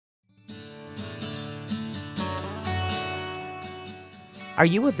Are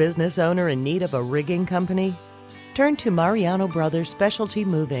you a business owner in need of a rigging company? Turn to Mariano Brothers Specialty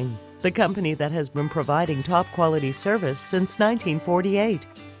Moving, the company that has been providing top quality service since 1948.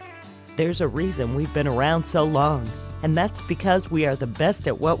 There's a reason we've been around so long, and that's because we are the best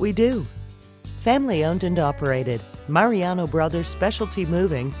at what we do. Family owned and operated, Mariano Brothers Specialty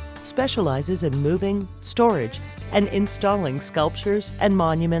Moving specializes in moving, storage, and installing sculptures and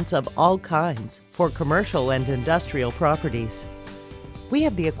monuments of all kinds for commercial and industrial properties. We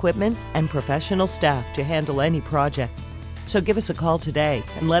have the equipment and professional staff to handle any project. So give us a call today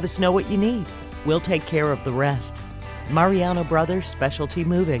and let us know what you need. We'll take care of the rest. Mariano Brothers Specialty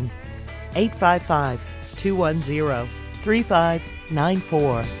Moving,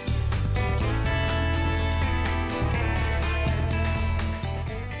 855-210-3594.